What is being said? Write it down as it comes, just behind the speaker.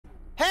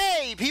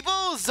Hey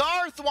people,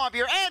 CzarThwomp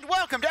here, and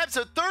welcome to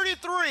episode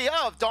 33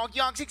 of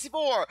Donkey Kong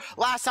 64.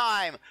 Last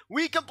time,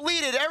 we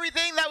completed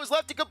everything that was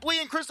left to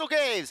complete in Crystal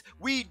Caves.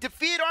 We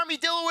defeated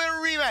Armadillo in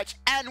a rematch,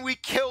 and we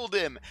killed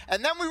him.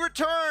 And then we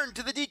returned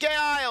to the DK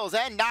Isles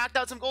and knocked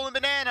out some golden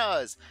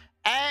bananas.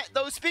 And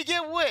though speaking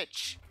of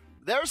which,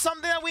 there's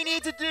something that we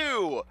need to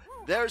do.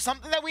 There's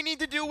something that we need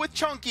to do with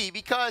Chunky,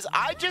 because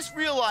I just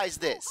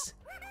realized this.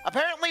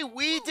 Apparently,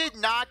 we did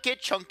not get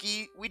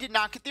Chunky. We did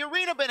not get the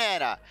arena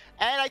banana.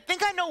 And I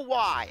think I know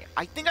why.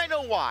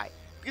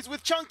 Because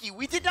with Chunky,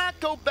 we did not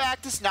go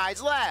back to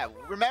Snide's lab.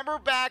 Remember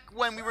back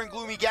when we were in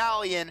Gloomy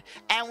Galleon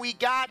and we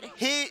got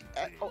his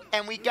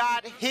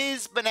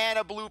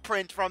banana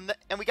blueprint from the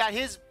we got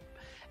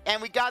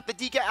the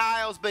DK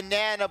Isles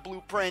banana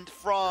blueprint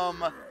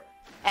from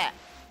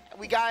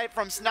we got it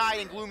from Snide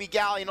and Gloomy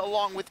Galleon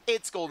along with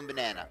its golden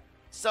banana.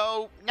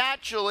 So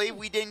naturally,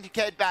 we didn't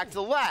head back to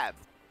the lab.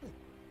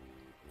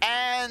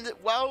 And,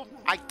 well,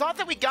 I thought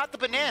that we got the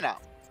banana.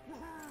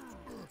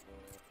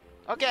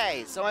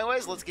 Okay, so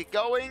anyways, let's get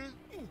going.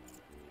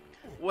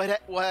 We'll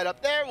head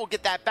up there, we'll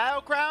get that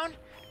battle crown,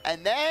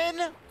 and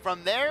then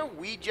from there,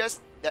 we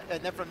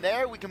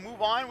can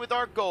move on with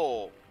our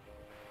goal.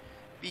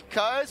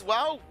 Because,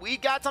 well, we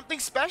got something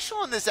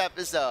special in this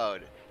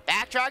episode.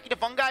 Backtracking to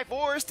Fungi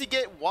Forest to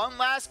get one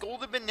last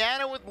golden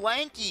banana with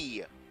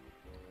Lanky.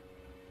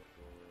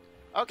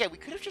 Okay, we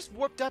could have just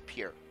warped up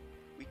here.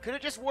 We could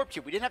have just warped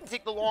here. We didn't have to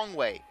take the long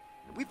way.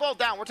 If we fall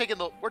down, we're taking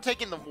the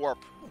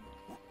warp.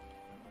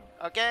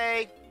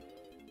 Okay.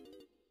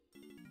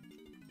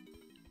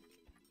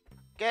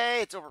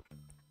 Okay, it's over.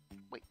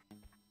 Wait.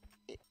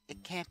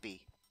 It can't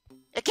be.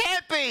 It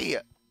can't be!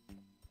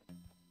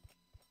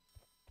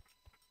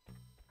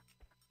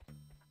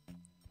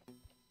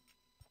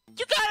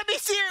 You gotta be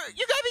serious!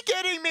 You gotta be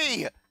kidding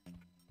me!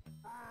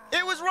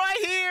 It was right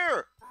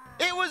here!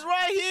 It was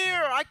right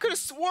here! I could have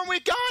sworn we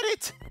got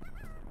it!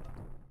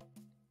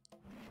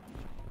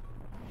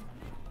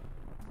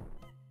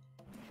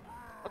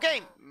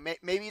 Okay,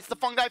 maybe it's the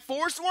Fungi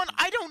Forest one?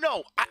 I don't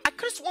know. I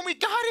could have sworn we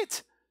got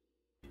it.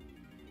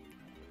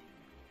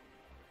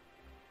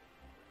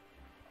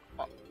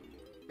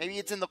 Maybe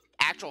it's in the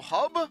actual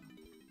hub?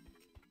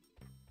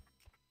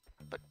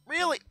 But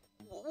really?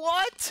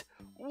 What?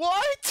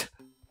 What?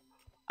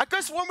 I could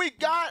have sworn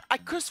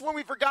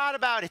we forgot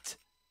about it.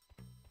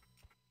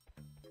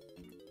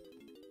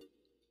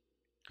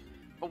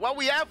 But well,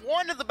 we have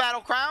one of the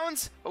battle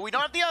crowns, but we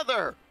don't have the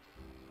other.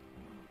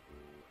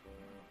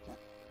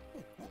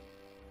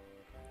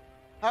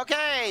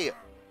 Okay,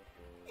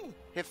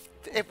 if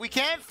we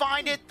can't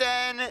find it,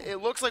 then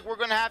it looks like I'm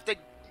gonna have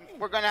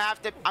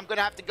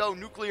to go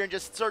nuclear and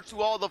just search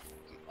through all the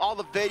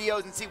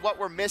videos and see what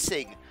we're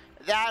missing.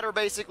 That, or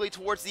basically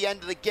towards the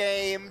end of the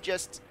game,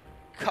 just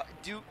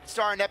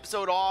start an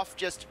episode off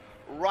just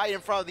right in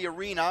front of the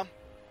arena.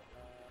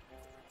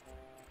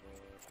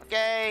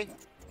 Okay,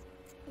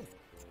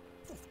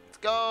 let's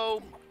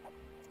go.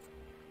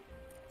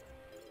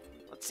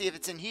 Let's see if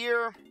it's in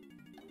here.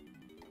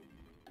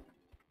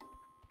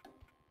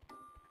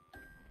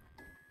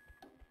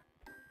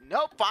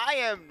 Nope, I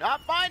am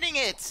not finding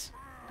it.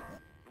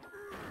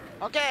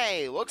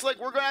 Okay, looks like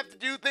we're gonna have to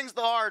do things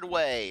the hard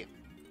way.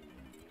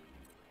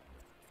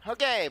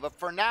 Okay, but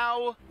for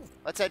now,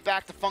 let's head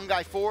back to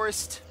Fungi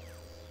Forest.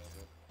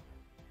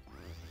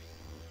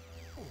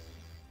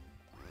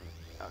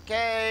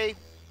 Okay.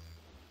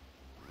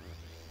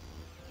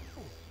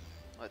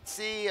 Let's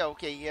see.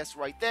 Okay, yes,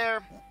 right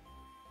there.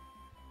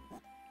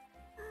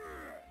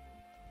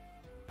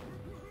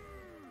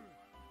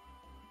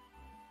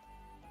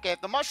 Okay,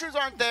 if the mushrooms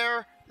aren't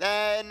there,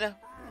 then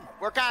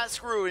we're kind of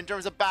screwed in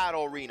terms of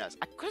battle arenas.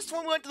 I could have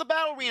sworn we went to the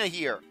battle arena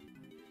here.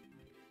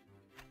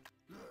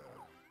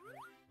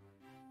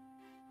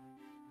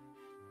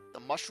 The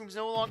mushroom's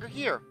no longer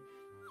here.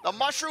 The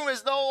mushroom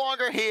is no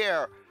longer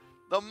here.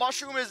 The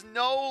mushroom is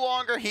no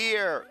longer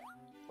here.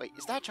 Wait,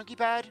 is that Chunky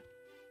Pad?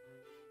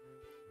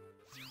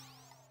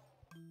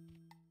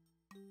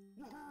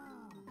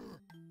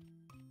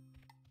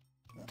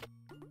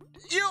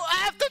 You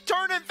have to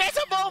turn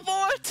invisible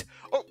for it!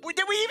 Or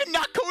did we even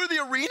not go to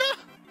the arena?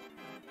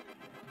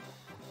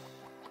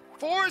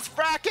 Forest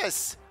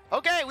Fracas!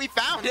 Okay, we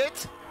found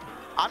it.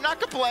 I'm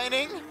not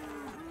complaining.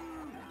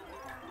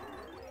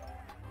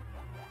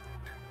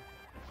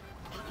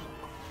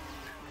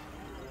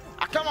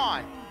 Ah, come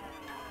on.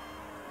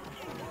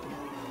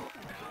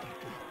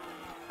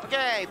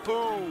 Okay,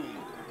 boom.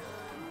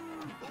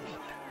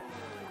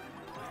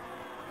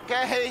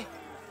 Okay.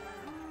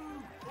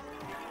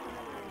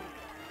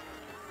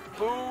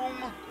 Boom.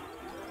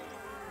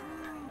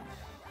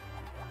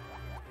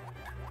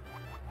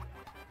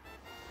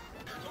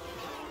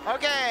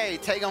 Okay,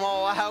 take them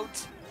all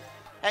out.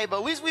 Hey, but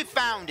at least we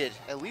found it.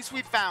 At least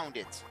we found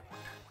it.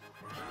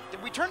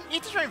 Did we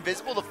need to turn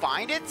invisible to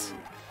find it?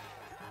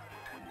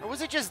 Or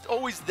was it just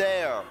always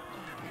there?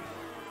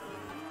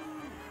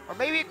 Or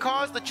maybe it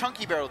caused the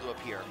Chunky Barrel to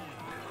appear.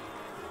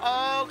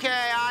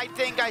 Okay, I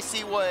think I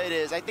see what it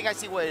is.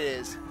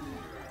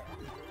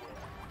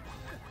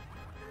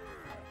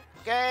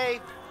 Okay.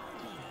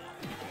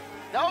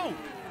 No!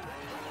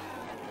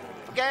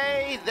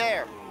 Okay,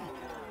 there.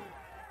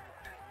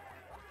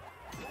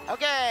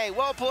 Okay,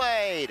 well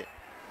played.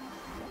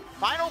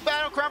 Final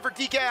battle crown for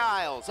DK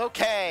Isles.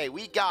 Okay,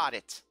 we got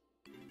it.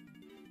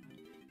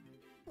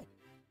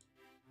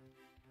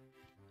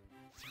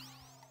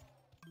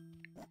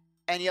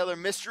 Any other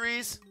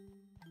mysteries?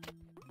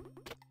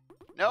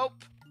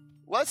 Nope.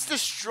 Let's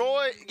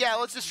destroy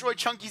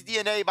Chunky's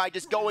DNA by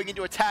just going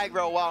into a tag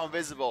row while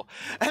invisible.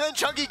 And then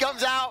Chunky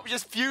comes out,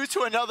 just fused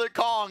to another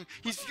Kong.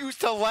 He's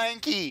fused to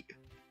Lanky.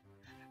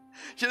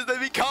 Just they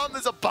become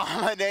this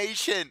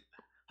abomination.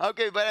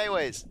 Okay, but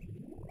anyways.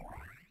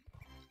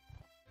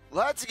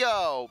 Let's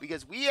go,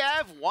 because we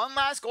have one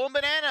last golden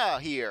banana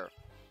here.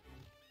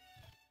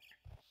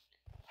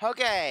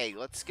 Okay,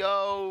 let's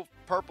go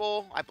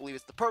purple. I believe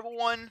it's the purple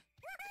one.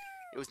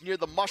 It was near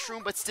the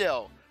mushroom, but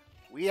still.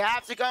 We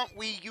have to go.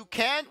 You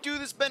can't do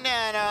this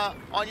banana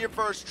on your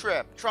first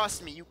trip.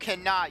 Trust me, you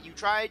cannot. You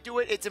try to do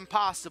it, it's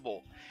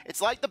impossible.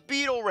 It's like the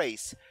beetle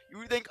race.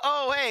 You think,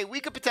 oh, hey,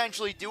 we could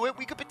potentially do it.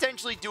 We could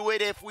potentially do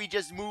it if we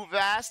just move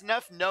fast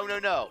enough. No, no,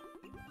 no.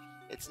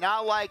 It's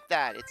not like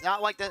that. It's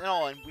not like that at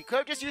all. And we could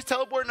have just used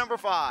teleport number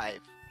 5.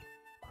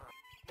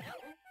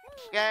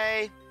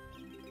 Okay.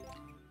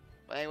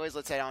 But anyways,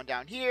 let's head on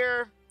down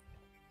here.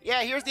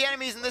 Yeah, here's the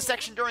enemies in this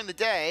section during the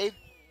day.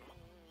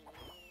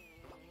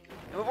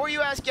 And before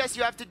you ask, yes,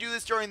 you have to do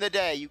this during the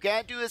day. You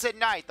can't do this at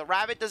night. The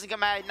rabbit doesn't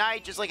come out at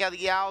night, just like how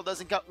the owl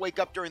doesn't wake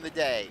up during the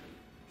day.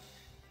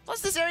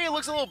 Plus, this area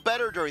looks a little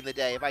better during the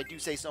day, if I do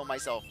say so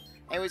myself.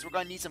 Anyways, we're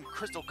going to need some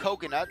crystal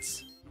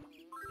coconuts.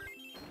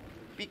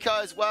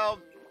 Because, well,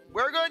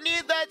 we're going to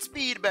need that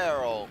speed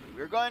barrel.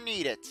 We're going to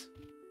need it.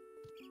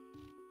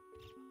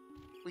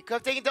 We could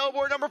have taken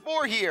teleport number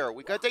 4 here.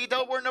 We could have taken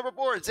teleport number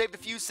 4 and saved a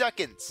few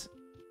seconds.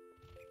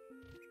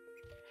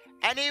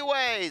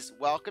 Anyways,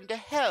 welcome to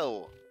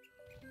hell.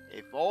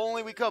 If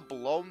only we could have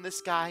blown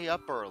this guy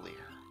up earlier.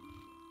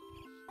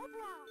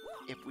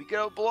 If we could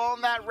have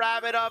blown that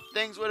rabbit up,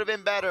 things would have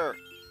been better.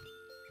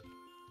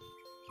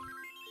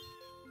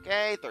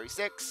 Okay,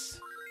 36.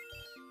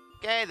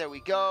 Okay, there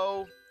we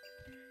go.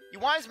 You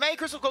want as many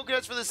crystal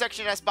coconuts for this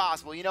section as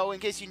possible, you know,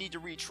 in case you need to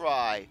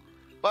retry.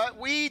 But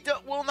we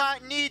will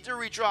not need to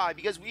retry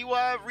because we will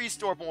have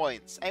restore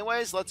points.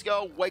 Anyways, let's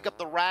go wake up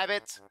the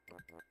rabbit.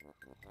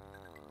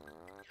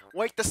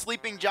 Wake the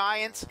sleeping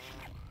giant.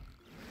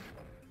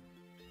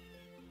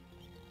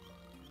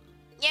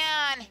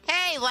 Yon,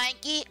 hey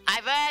Lanky,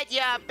 I've heard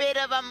you're a bit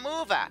of a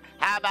mover.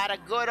 How about a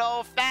good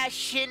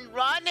old-fashioned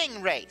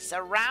running race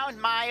around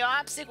my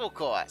obstacle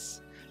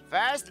course?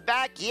 First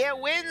back here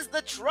wins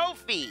the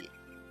trophy.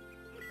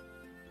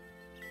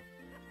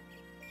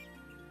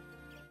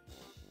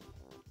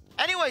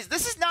 Anyways,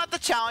 this is not the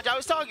challenge I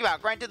was talking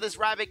about. Granted, this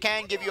rabbit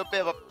can give you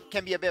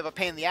can be a bit of a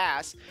pain in the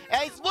ass.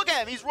 And look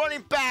at him, he's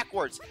running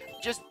backwards.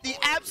 Just the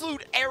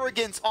absolute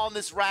arrogance on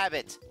this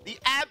rabbit. The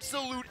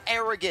absolute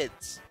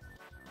arrogance.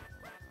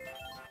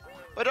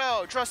 But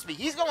oh, trust me,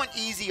 he's going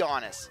easy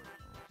on us.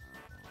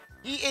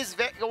 He is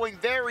going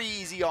very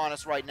easy on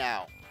us right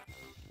now.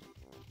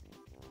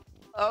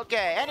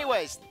 Okay,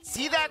 anyways,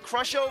 see that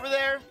Crusher over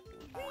there?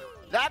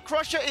 That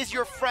Crusher is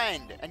your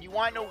friend. And you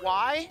want to know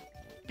why?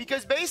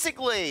 Because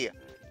basically,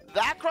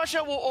 that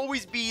Crusher will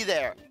always be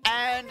there.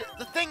 And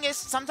the thing is,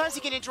 sometimes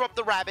he can interrupt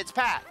the rabbit's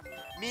path.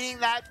 Meaning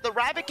that the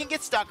rabbit can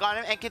get stuck on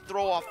him and can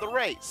throw off the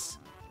race.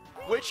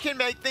 Which can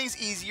make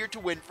things easier to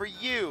win for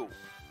you.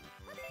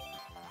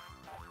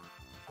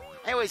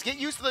 Anyways, get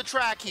used to the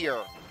track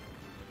here.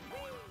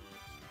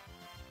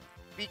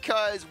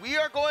 Because we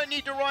are going to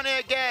need to run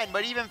it again,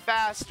 but even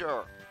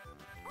faster.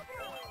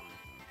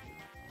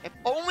 If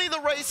only the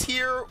race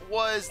here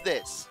was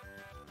this.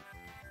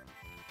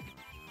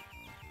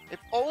 If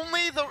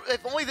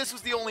only this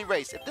was the only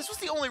race. If this was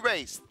the only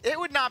race, it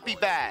would not be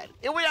bad.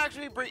 It would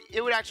actually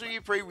be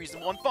pretty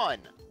reasonable and fun.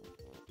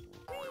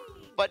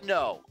 But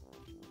no.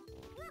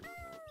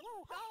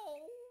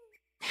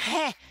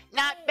 Heh,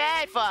 not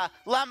bad for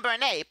Lumber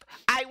and Ape.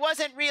 I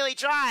wasn't really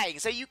trying,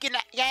 so you can't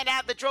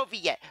have the trophy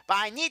yet. But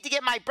I need to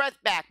get my breath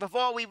back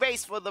before we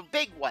race for the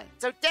big one.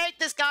 So take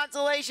this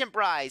consolation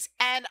prize,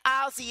 and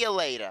I'll see you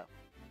later.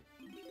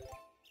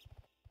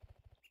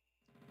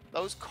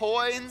 Those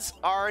coins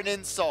are an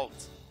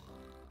insult.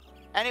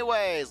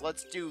 Anyways,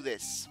 let's do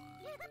this.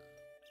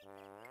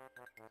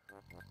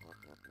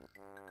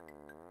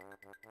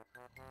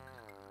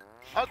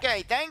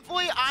 Okay,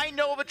 thankfully I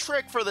know of a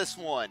trick for this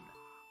one.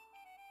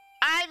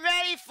 I'm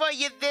ready for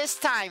you this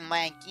time,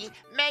 Lanky.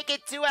 Make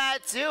it 2 out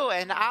of 2,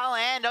 and I'll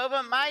hand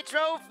over my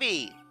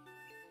trophy.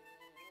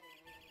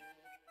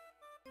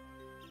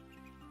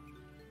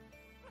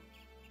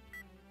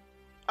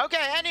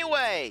 Okay,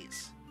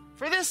 anyways,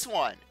 for this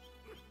one,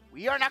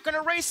 we are not going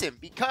to race him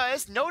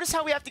because notice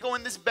how we have to go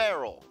in this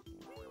barrel.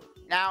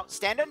 Now,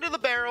 stand under the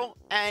barrel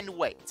and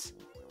wait.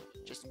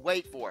 Just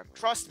wait for him.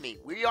 Trust me,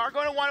 we are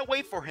going to want to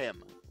wait for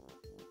him.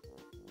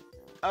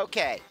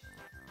 Okay.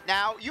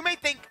 Now, you may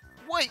think,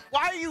 wait,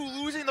 why are you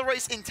losing the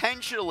race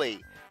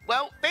intentionally?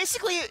 Well,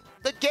 basically,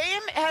 the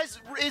game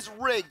is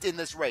rigged in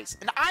this race.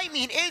 And I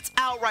mean, it's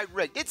outright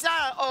rigged. It's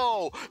not,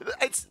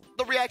 it's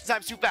the reaction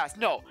time's too fast.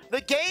 No,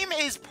 the game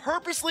is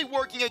purposely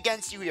working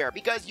against you here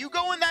because you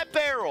go in that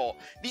barrel,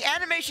 the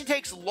animation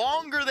takes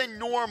longer than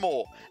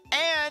normal,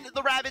 and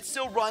the rabbit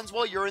still runs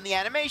while you're in the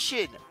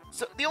animation.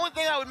 So the only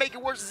thing that would make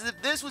it worse is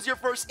if this was your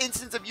first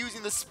instance of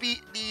using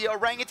the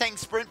orangutan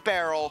sprint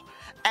barrel,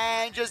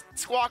 and just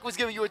Squawk was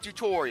giving you a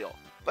tutorial.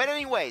 But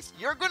anyways,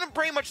 you're going to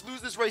pretty much lose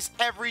this race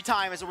every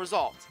time as a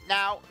result.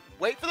 Now,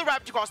 wait for the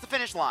rabbit to cross the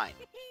finish line.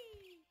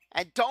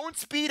 And don't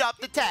speed up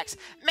the text.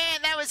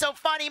 Man, that was so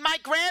funny. My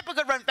grandpa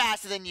could run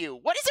faster than you.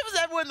 What is it with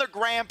everyone and their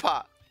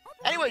grandpa?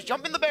 Anyways,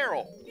 jump in the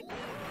barrel.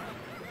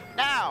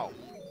 Now,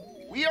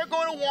 we are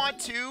going to want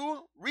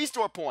to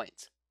restore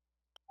points.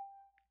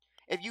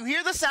 If you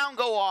hear the sound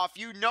go off,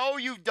 you know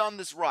you've done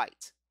this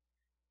right.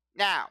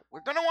 Now, we're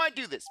going to want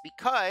to do this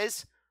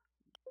because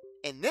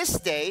in this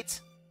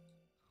state,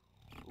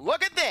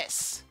 look at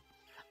this.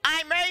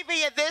 I'm ready for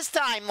you this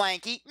time,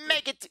 Lanky.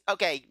 Make it...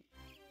 Okay.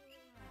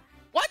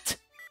 What?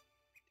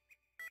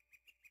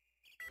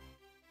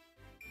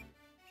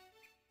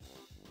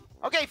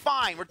 Okay,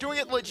 fine. We're doing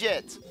it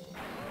legit.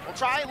 We'll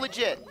try it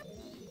legit.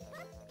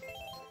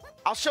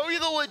 I'll show you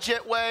the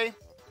legit way.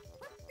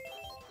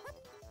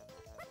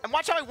 And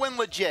watch how I win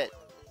legit.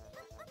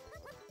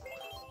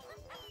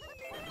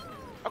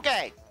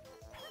 Okay.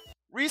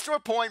 Restore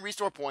point,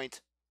 restore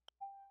point.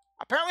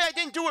 Apparently I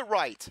didn't do it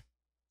right.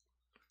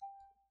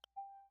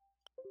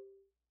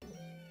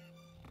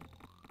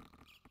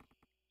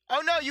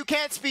 Oh no, you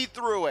can't speed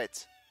through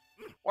it.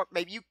 Or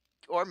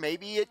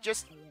maybe it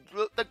just,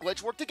 the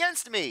glitch worked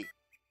against me.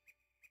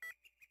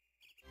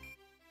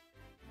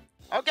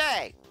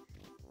 Okay.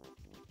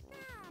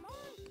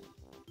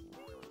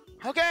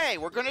 Okay,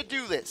 we're gonna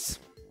do this.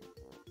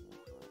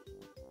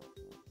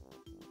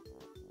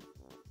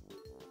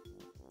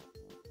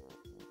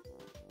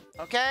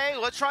 Okay,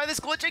 let's try this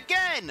glitch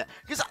again.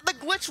 Because the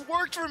glitch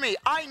worked for me.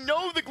 I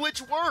know the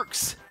glitch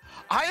works.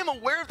 I am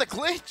aware of the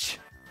glitch.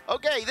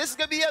 Okay, this is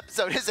going to be the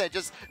episode, isn't it?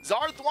 Just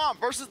CzarThwomp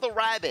versus the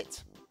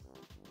rabbit.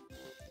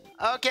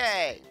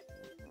 Okay.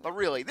 But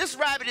really, this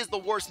rabbit is the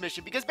worst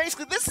mission because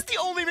basically this is the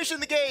only mission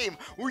in the game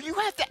where you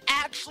have to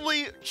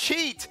actually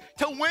cheat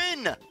to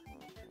win.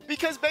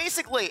 Because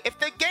basically, if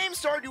the game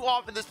started you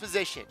off in this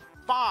position,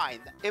 fine.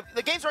 If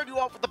the game started you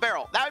off with the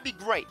barrel, that would be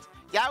great.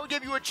 That would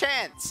give you a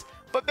chance.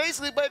 But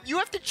basically, you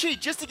have to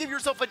cheat just to give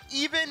yourself an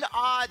even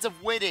odds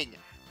of winning.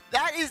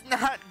 That is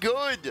not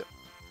good.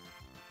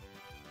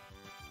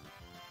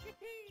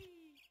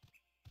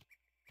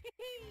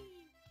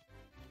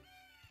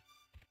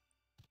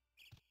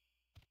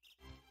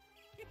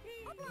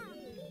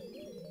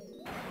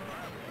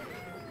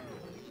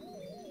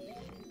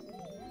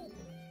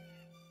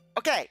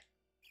 Okay.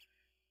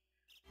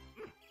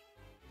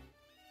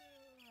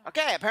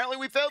 Okay, apparently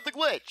we failed the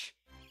glitch.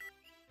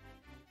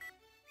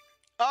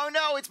 Oh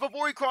no, it's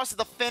before he crosses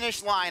the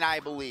finish line, I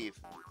believe.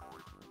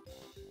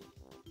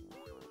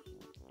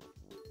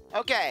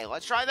 Okay,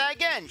 let's try that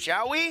again,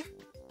 shall we?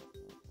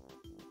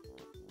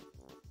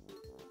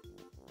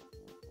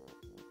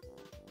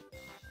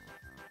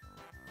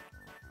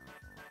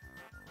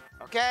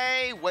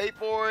 Okay, wait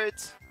for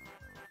it.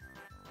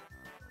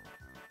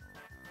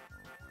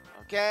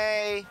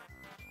 Okay.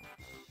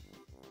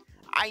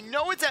 I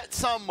know it's at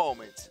some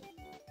moment.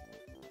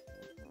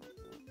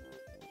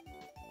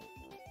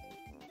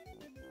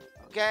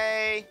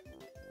 Okay.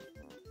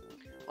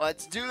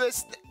 Let's do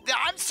this.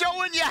 I'm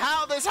showing you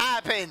how this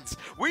happens.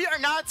 We are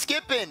not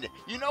skipping.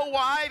 You know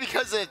why?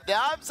 Because if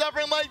I'm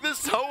suffering like this,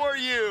 so are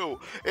you.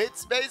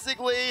 It's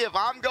basically, if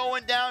I'm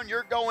going down,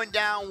 you're going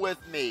down with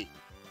me.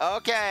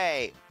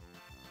 Okay.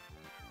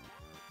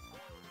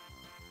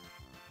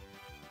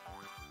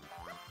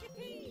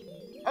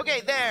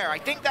 Okay, there. I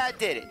think that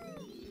did it.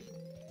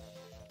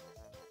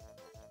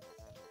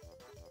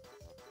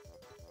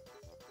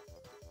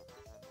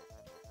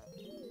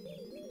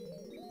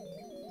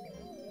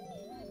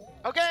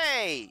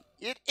 Okay,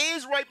 it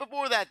is right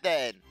before that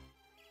then.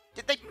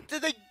 Did they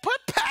put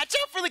a patch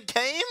out for the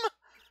game?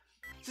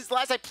 Since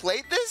last I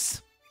played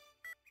this?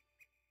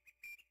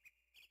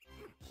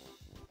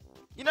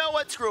 You know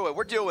what? Screw it.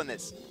 We're doing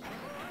this.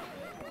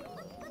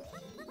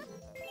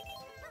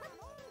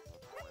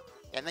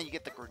 And then you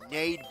get the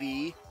grenade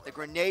bee, the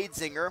grenade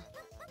zinger.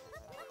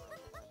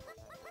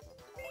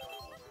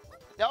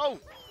 No!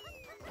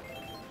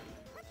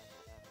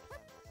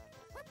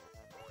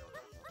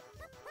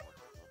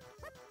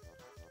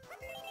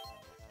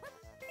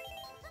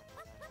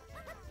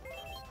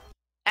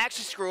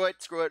 Actually, screw it.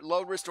 Screw it.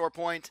 Load restore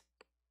point.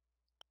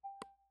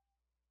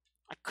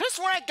 I could have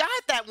sworn I got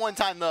it that one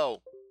time,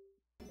 though.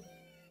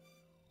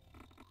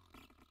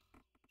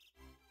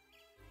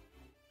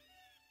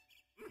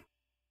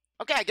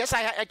 Okay, I guess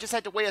I just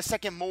had to wait a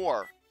second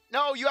more.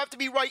 No, you have to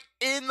be right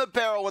in the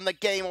barrel when the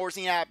game or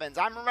scene happens.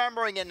 I'm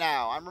remembering it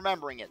now. I'm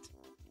remembering it.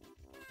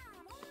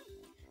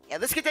 Yeah,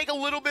 this could take a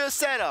little bit of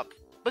setup.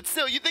 But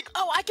still, you think,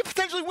 oh, I could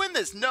potentially win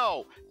this.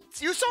 No.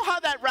 You saw how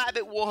that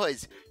rabbit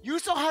was. You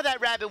saw how that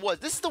rabbit was.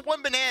 This is the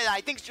one banana that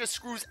I think just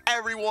screws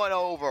everyone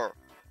over.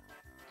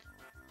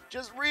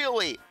 Just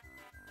really.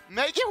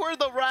 Make it where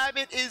the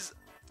rabbit is...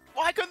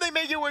 Why couldn't they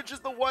make it where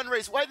just the one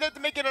race? Why did they have to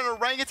make it an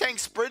orangutan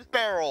sprint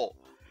barrel?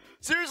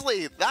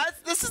 Seriously,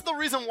 this is the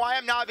reason why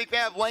I'm not a big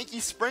fan of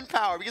Lanky's sprint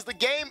power, because the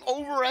game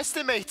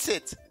overestimates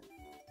it.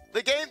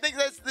 The game thinks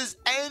that's this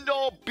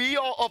end-all,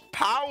 be-all of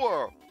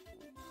power.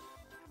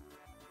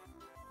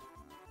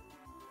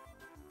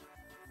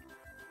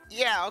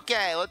 Yeah,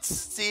 okay, let's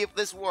see if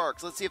this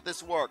works. Let's see if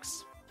this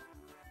works.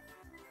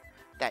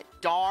 That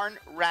darn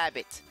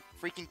rabbit.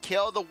 Freaking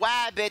kill the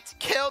Wabbit.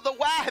 Kill the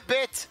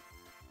Wabbit!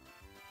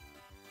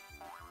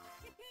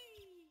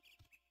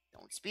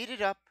 Don't speed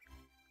it up.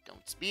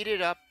 Don't speed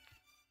it up.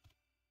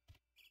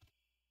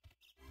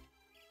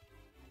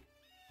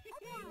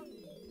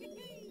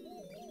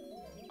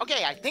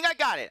 Okay, I think I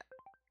got it.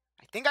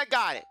 I think I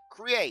got it.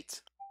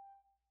 Create.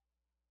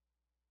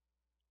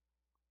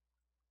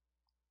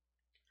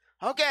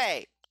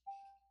 Okay.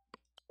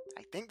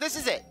 I think this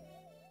is it.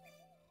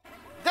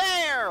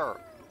 There!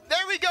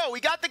 There we go. We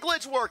got the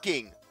glitch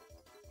working.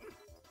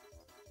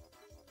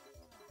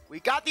 We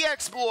got the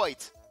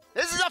exploit.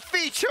 This is a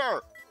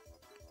feature.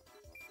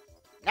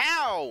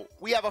 Now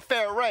we have a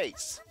fair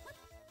race.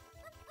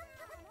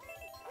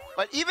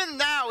 But even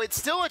now, it's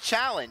still a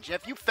challenge.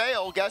 If you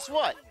fail, guess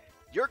what?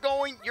 You're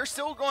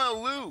still going to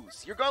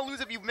lose. You're going to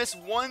lose if you miss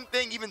one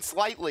thing even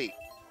slightly.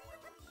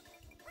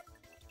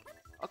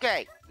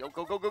 Okay. Go,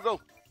 go, go, go,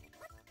 go.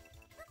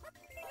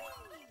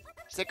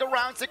 Stick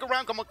around, stick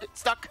around. Come on, get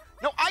stuck.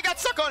 No, I got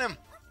stuck on him.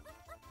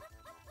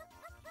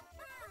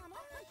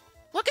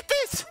 Look at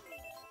this.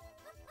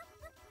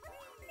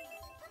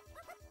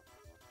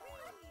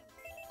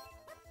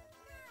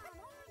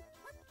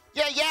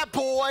 Yeah, yeah,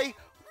 boy.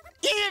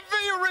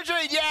 Even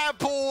originate, yeah,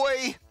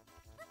 boy.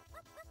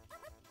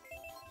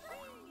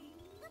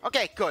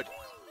 Okay, good.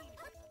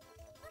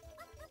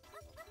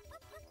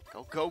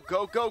 Go, go,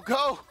 go, go,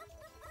 go.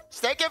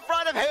 Stick in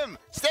front of him.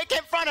 Stick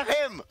in front of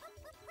him.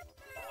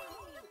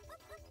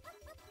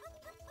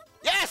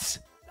 Yes!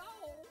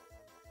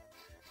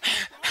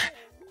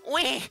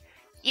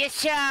 You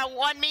saw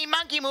one me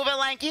monkey mover,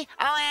 Lanky.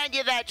 I'll hand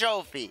you that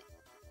trophy.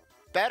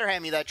 Better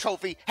hand me that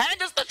trophy.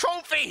 Hand us the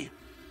trophy!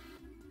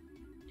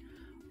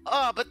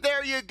 Oh, but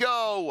there you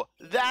go.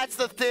 That's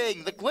the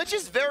thing. The glitch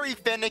is very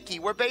finicky.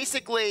 Where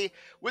basically,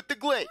 with the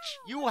glitch,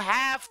 you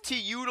have to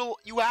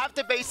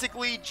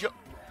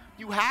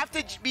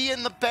be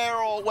in the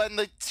barrel when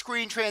the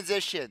screen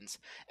transitions.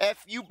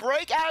 If you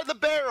break out of the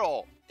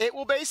barrel, it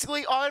will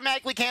basically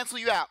automatically cancel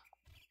you out.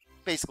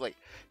 Basically.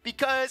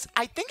 Because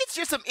I think it's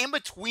just some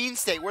in-between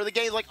state where the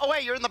game's like, oh,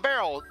 hey, you're in the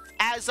barrel.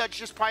 As such,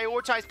 just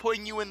prioritize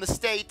putting you in the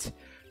state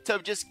to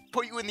just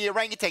put you in the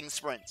orangutan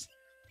sprints.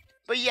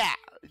 But yeah,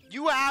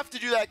 you have to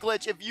do that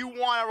glitch if you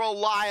want to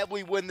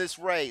reliably win this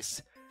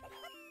race.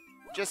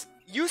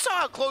 You saw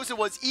how close it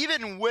was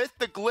even with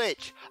the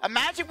glitch.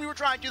 Imagine we were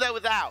trying to do that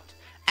without.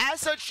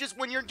 As such, just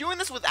when you're doing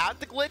this without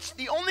the glitch,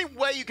 the only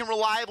way you can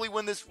reliably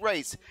win this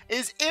race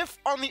is if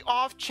on the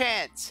off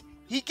chance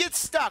he gets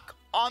stuck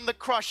on the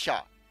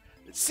crusher.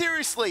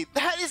 Seriously,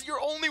 that is your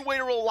only way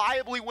to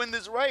reliably win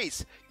this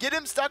race. Get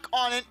him stuck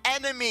on an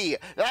enemy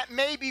that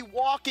may be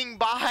walking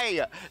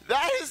by.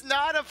 That is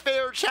not a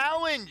fair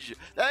challenge.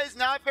 That is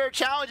not a fair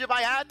challenge if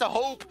I had to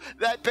hope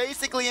that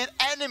basically an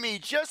enemy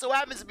just so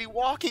happens to be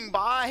walking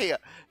by.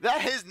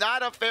 That is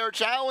not a fair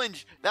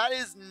challenge. That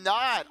is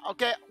not.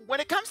 Okay,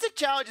 when it comes to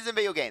challenges in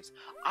video games,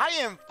 I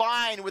am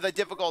fine with a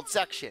difficult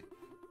section.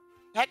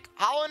 Heck,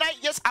 Hollow Knight,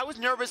 yes, I was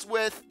nervous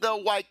with the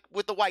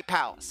White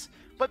Palace.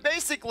 But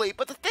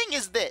the thing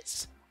is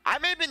this. I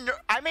may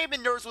have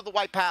been nervous with the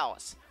White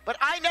Palace, but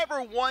I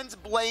never once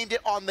blamed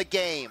it on the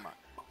game.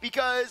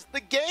 Because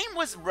the game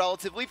was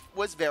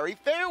very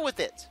fair with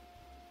it.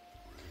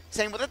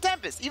 Same with the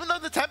Tempest. Even though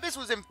the Tempest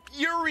was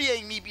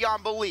infuriating me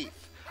beyond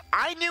belief,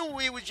 I knew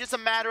it was just a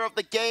matter of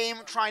the game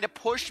trying to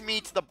push me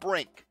to the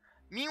brink.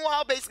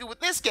 Meanwhile, basically with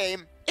this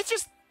game, it's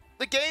just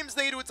the game's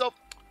saying to itself,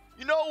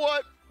 you know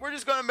what? We're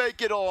just gonna make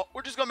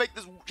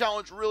this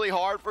challenge really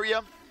hard for you.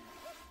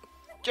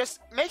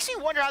 Just makes me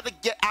wonder how the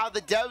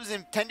devs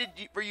intended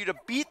for you to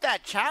beat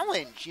that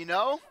challenge, you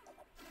know?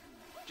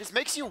 Just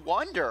makes you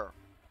wonder.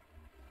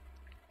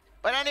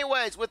 But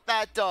anyways, with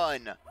that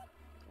done,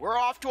 we're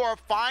off to our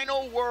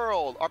final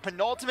world, our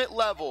penultimate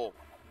level.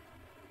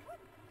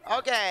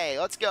 Okay,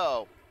 let's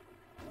go.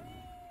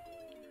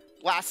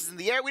 Blast is in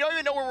the air. We don't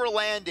even know where we're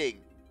landing.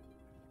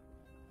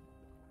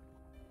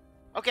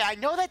 Okay, I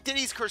know that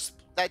Diddy's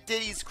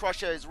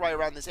Crusher is right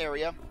around this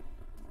area.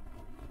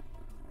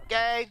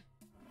 Okay.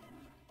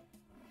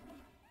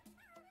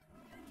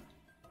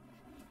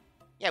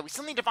 Yeah, we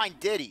still need to find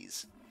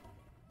Diddy's.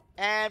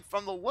 And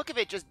from the look of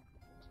it, just...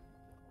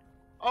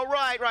 Oh,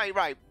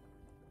 right.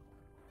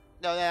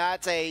 No,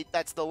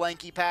 that's the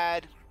Lanky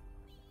pad.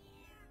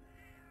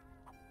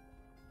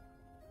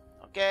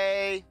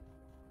 Okay.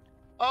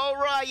 Oh,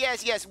 right,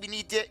 yes, we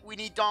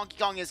need Donkey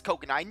Kong as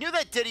Coconut. I knew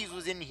that Diddy's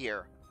was in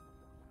here.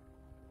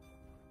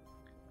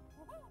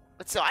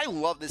 Let's see. I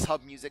love this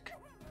hub music.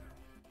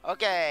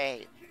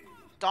 Okay.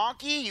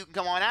 Donkey, you can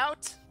come on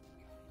out.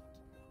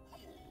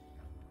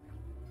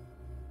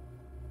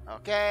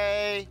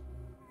 Okay.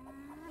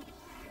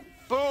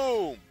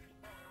 Boom.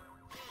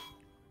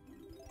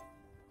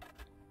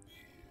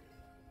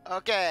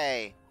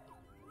 Okay.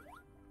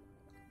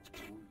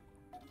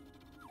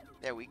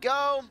 There we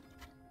go.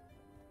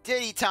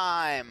 Diddy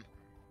time.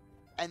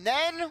 And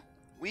then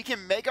we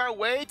can make our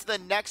way to the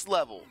next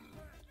level.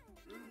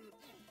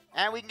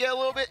 And we can get a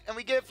little bit, and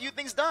we get a few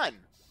things done.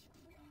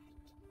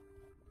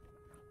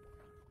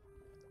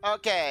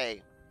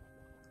 Okay.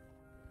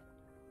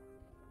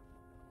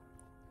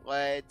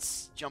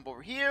 Let's jump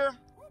over here.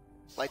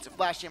 Lights are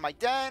flashing in my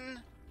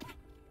den.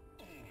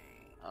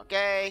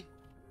 Okay.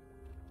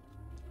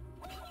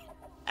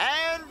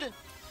 And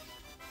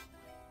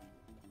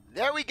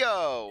there we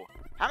go.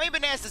 How many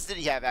bananas did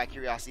he have, out of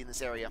curiosity, in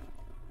this area?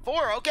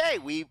 4. Okay,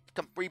 we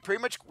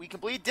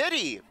completed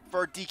Diddy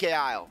for DK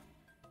Isle.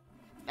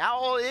 Now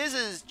all it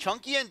is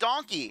Chunky and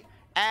Donkey,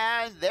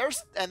 and their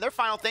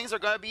final things are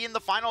going to be in the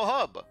final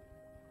hub.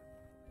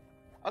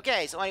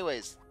 Okay, so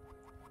anyways,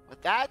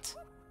 with that,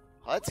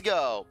 let's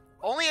go.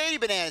 Only 80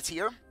 bananas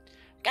here.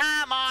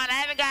 Come on, I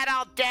haven't got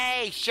all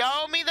day.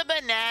 Show me the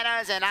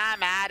bananas and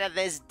I'm out of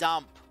this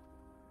dump.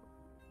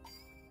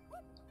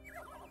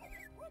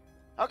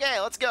 Okay,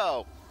 let's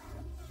go.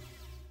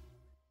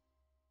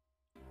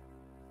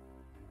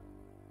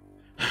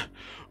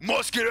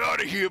 Must get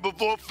out of here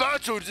before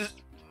Fatso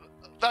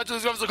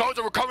becomes the cause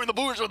of recovering the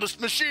blues of this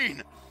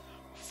machine.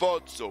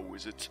 Fatso,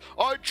 is it?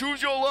 I'd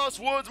choose your last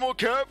words more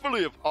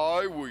carefully if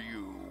I were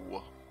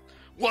you.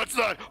 What's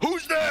that?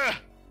 Who's there?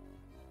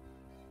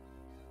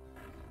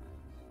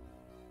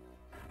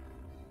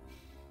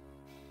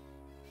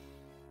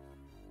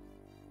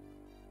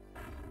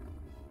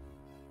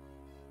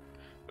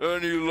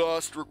 Any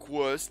last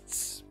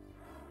requests?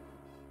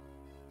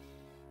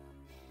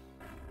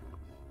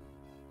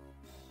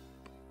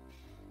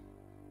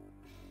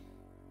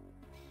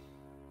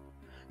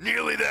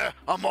 Nearly there.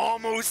 I'm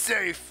almost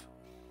safe.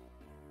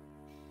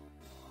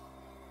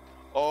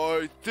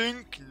 I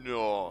think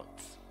not.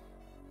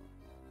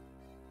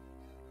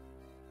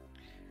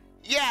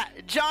 Yeah,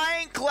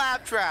 giant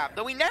claptrap.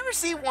 Though we never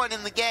see one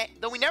in the game.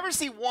 Though we never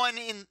see one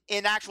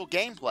in actual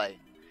gameplay.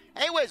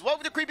 Anyways,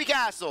 welcome to Creepy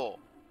Castle.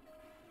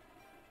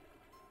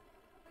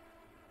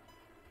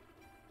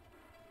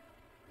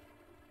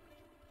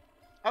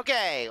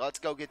 Okay, let's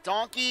go get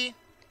Donkey.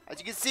 As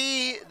you can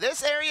see,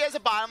 this area has a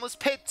bottomless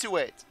pit to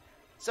it.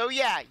 So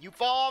yeah, you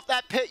fall off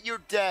that pit,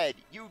 you're dead.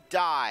 You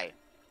die.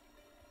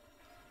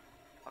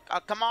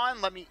 Come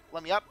on, let me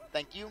up.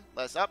 Thank you.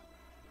 Let us up.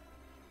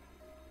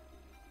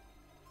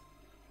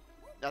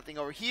 Nothing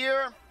over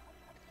here.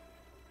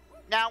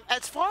 Now,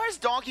 as far as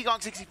Donkey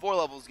Kong 64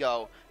 levels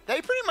go,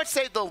 they pretty much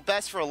saved the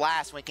best for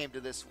last when it came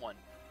to this one.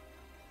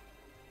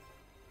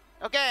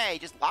 Okay,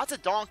 just lots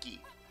of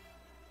Donkey.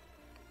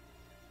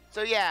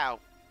 So yeah,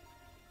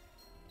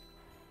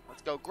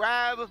 let's go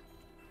grab,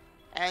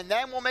 and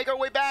then we'll make our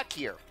way back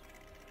here.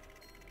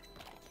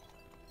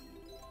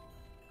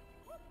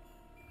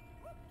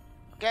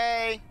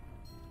 Okay.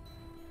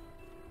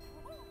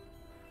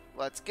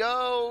 Let's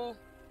go.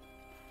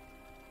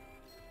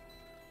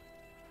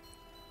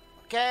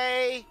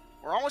 Okay.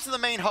 We're almost to the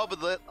main hub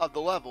of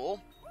the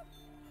level.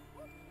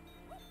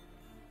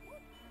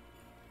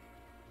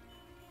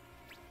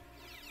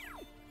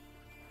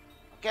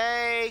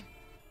 Okay.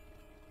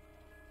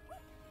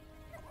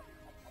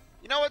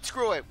 You know what?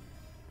 Screw it.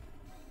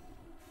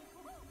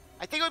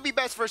 I think it would be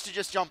best for us to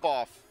just jump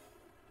off.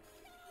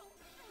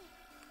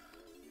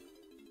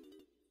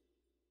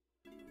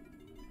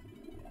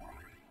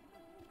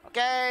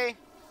 Okay.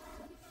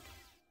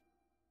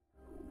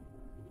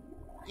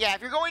 Yeah,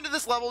 if you're going to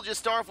this level,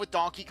 just start off with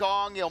Donkey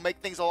Kong. It'll make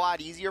things a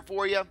lot easier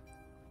for you.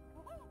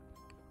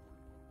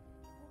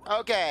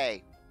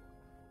 Okay.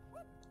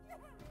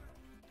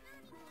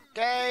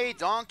 Okay,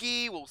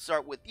 Donkey, we'll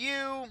start with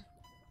you.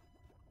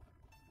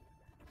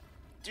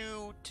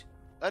 Doot,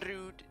 a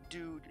doot,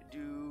 doot,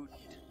 doot.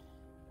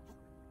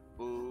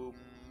 Boom,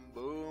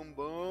 boom,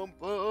 boom,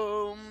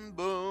 boom,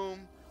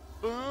 boom,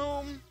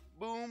 boom,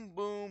 boom,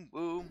 boom,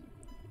 boom.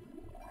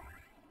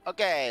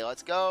 Okay,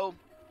 let's go.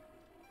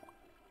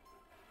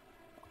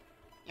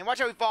 And watch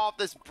how we fall off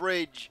this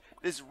bridge.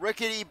 This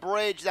rickety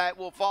bridge that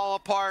will fall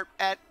apart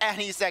at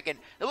any second.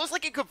 It looks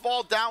like it could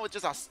fall down with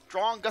just a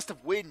strong gust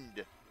of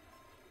wind.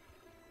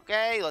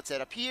 Okay, let's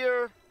head up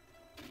here.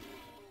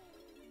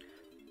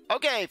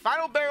 Okay,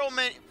 final barrel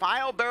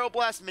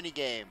blast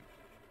minigame.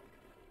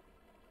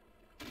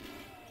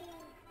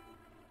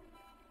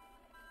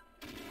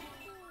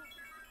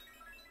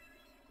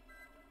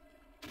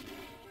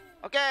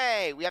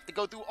 Okay, we have to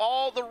go through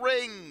all the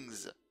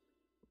rings.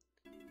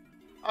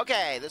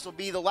 Okay, this will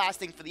be the last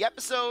thing for the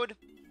episode.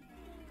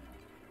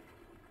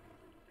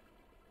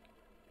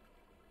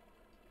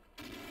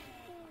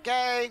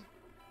 Okay.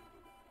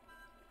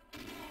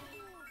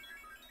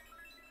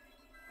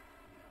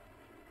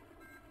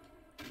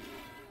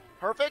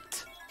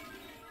 Perfect.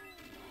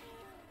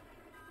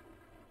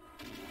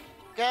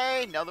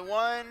 Okay, another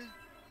one.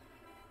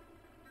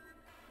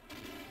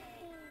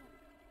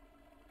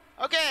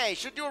 Okay,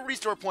 should do a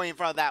restore point in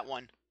front of that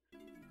one.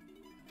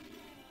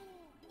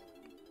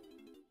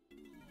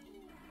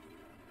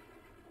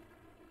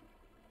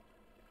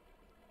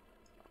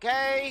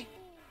 Okay.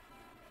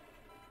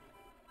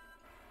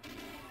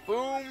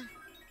 Boom.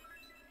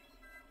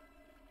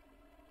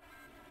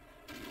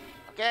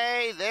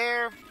 Okay,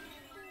 there.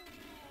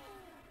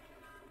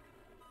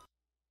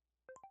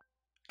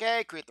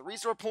 Okay, create the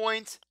restore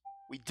point.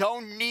 We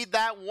don't need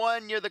that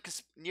one near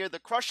the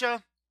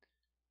crusher.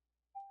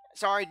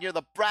 Sorry, near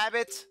the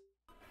Wabbit.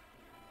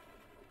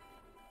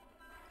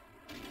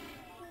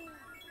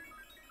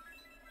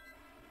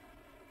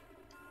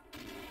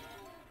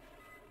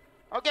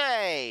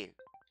 Okay.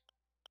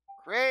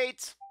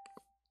 Great.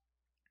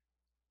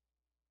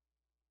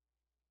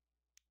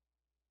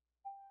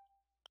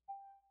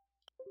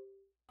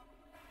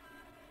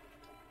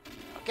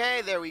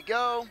 Okay, there we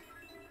go.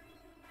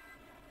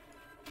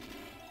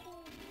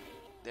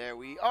 There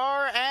we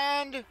are,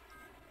 and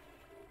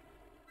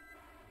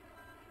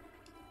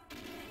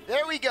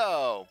there we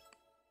go.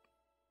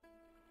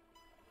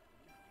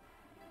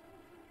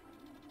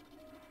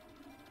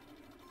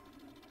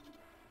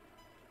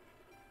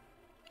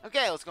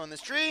 Okay, let's go in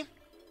this tree.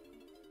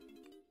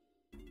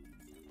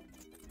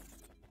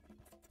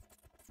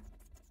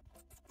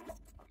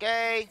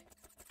 Okay.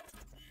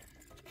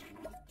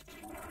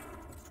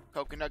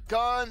 Coconut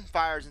gun,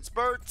 fires and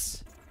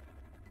spurts.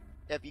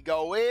 If you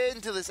go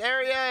into this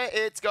area,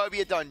 it's going to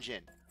be a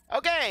dungeon.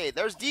 Okay,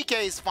 there's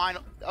DK's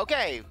final.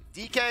 Okay,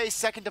 DK's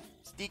second to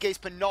DK's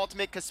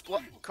penultimate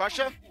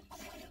crusher.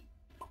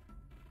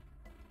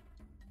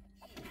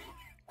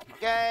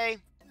 Okay.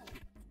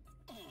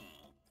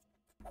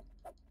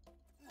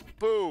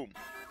 Boom.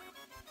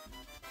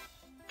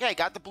 Okay,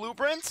 got the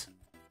blueprint.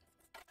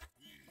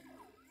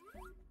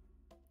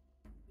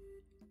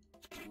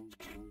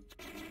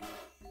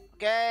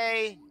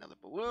 Okay, another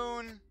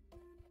balloon.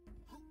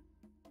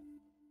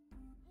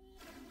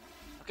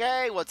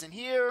 Okay, what's in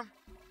here?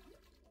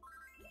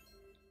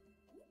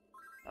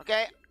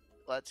 Okay,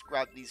 let's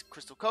grab these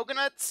crystal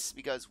coconuts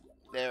because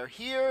they're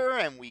here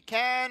and we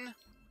can.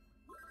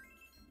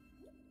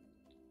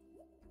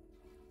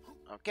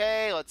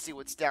 Okay, let's see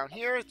what's down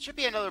here. It should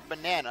be another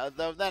banana,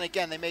 though then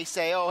again they may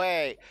say, oh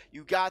hey,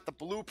 you got the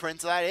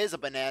blueprint, so that is a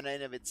banana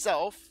in of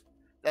itself.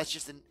 That's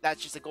just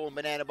a golden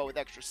banana but with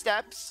extra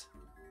steps.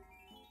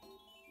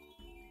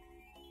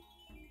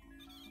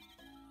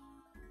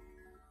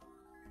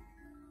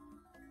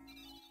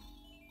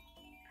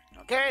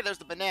 Okay, there's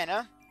the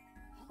banana.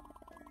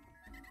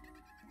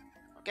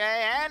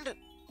 Okay, and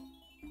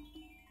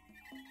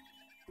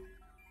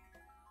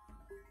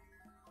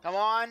come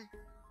on.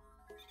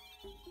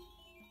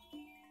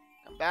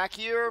 Come back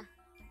here.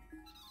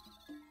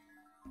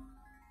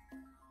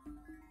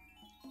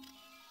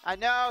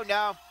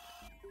 No.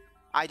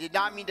 I did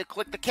not mean to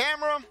click the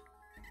camera.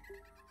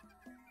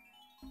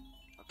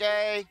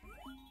 Okay.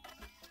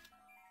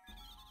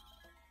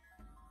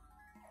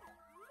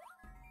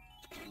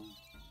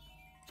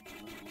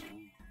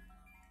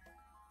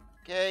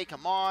 Okay,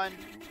 come on.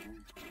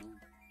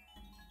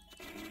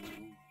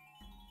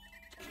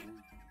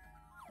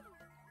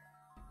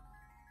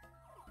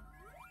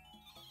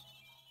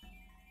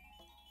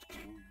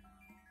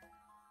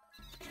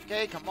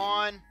 Okay, come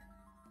on.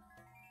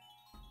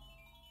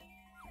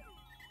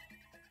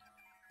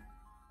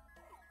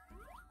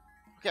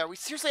 Okay, are we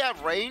seriously out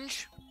of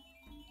range?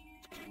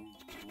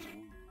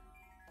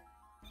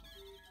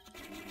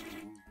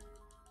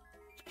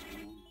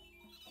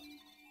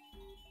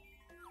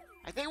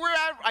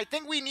 I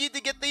think we need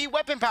to get the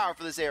weapon power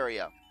for this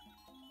area.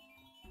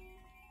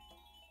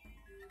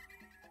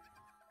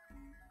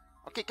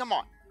 Okay, come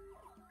on.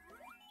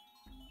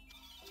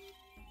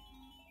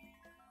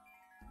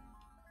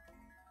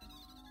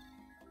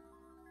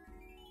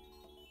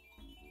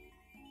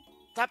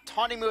 Stop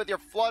taunting me with your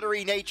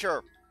fluttery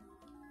nature.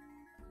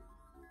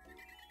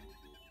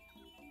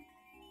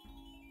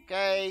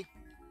 Okay.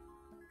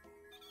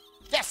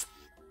 Yes!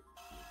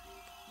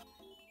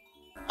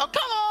 Oh,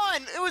 come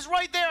on! It was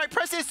right there. I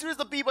pressed it as soon as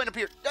the B button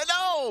appeared.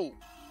 No!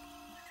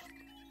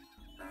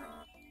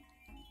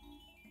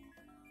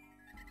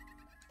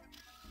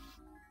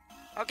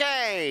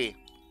 Okay.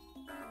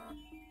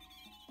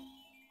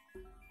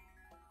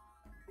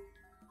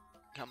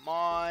 Come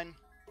on.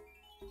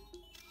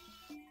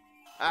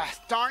 Ah,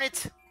 darn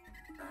it.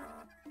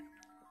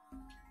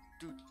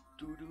 Doot,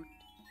 doot, doot,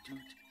 doot,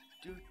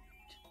 doot,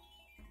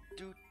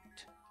 doot,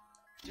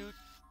 doot.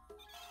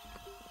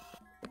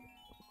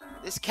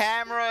 This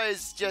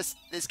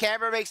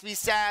camera makes me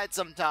sad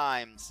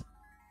sometimes.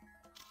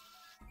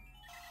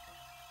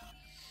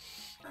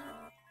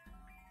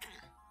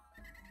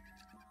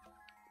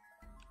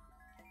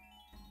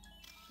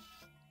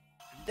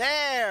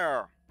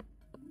 There!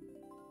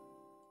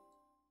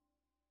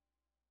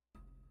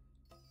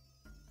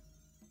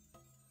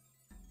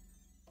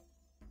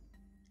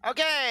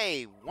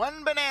 Okay,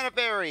 one banana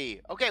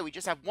berry. Okay, we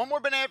just have one more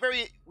banana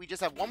berry. We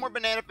just have one more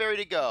banana berry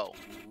to go.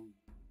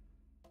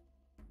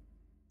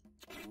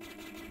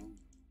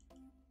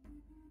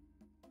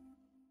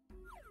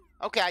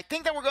 Okay, I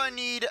think we're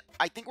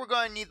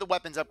gonna need the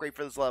weapons upgrade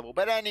for this level.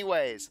 But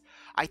anyways,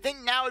 I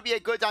think now would be a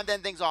good time to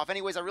end things off.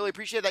 Anyways, I really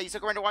appreciate that you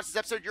stuck around to watch this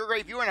episode. You're a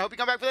great viewer, and I hope you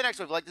come back for the next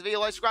one. If you like this video,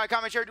 like, subscribe,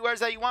 comment, share, do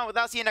whatever that you want.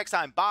 Without, see you next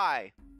time. Bye.